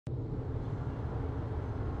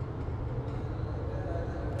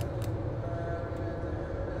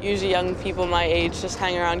Usually young people my age just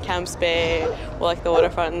hang around Camps Bay or like the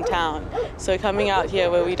waterfront in town. So coming out here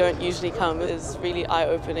where we don't usually come is really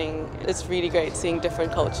eye-opening. It's really great seeing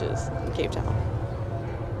different cultures in Cape Town.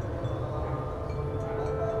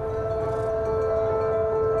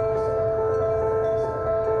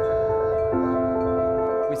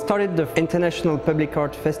 We started the International Public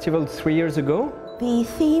Art Festival 3 years ago. The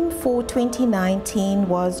theme for 2019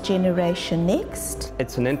 was Generation Next.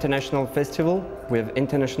 It's an international festival. We have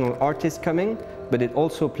international artists coming, but it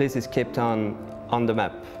also places Cape Town on the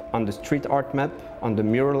map, on the street art map, on the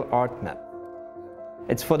mural art map.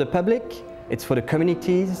 It's for the public, it's for the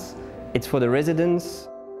communities, it's for the residents,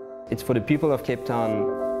 it's for the people of Cape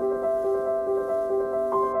Town.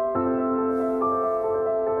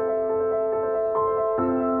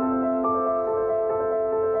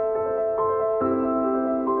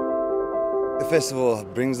 The festival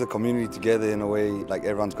brings the community together in a way, like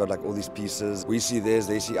everyone's got like all these pieces. We see theirs,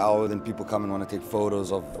 they see ours, and people come and want to take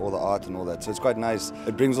photos of all the art and all that. So it's quite nice.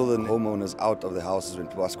 It brings all the homeowners out of their houses when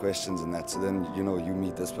people ask questions and that. So then, you know, you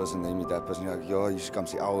meet this person, they meet that person, you're like, yo, you should come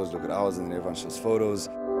see ours, look at ours, and then everyone shows photos.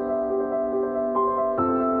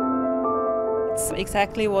 It's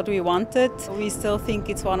exactly what we wanted. We still think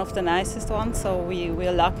it's one of the nicest ones, so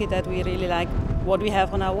we're lucky that we really like what we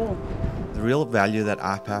have on our wall. The real value that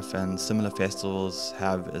IPAF and similar festivals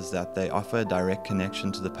have is that they offer a direct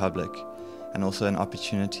connection to the public and also an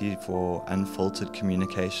opportunity for unfiltered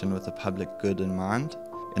communication with the public good in mind.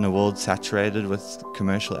 In a world saturated with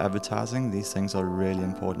commercial advertising, these things are really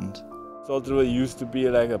important. Salterville used to be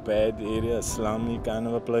like a bad area, a slummy kind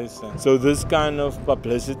of a place. And so this kind of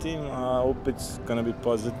publicity, I hope it's going to be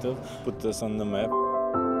positive, put us on the map.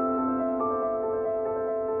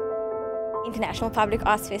 International Public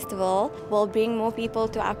Arts Festival will bring more people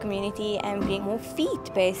to our community and bring more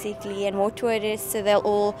feet basically and more tourists, so they'll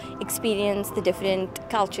all experience the different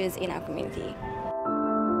cultures in our community.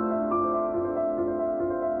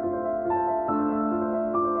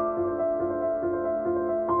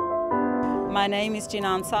 My name is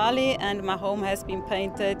Jinan Sali and my home has been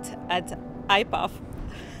painted at IPAF.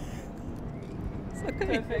 So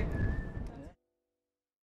perfect.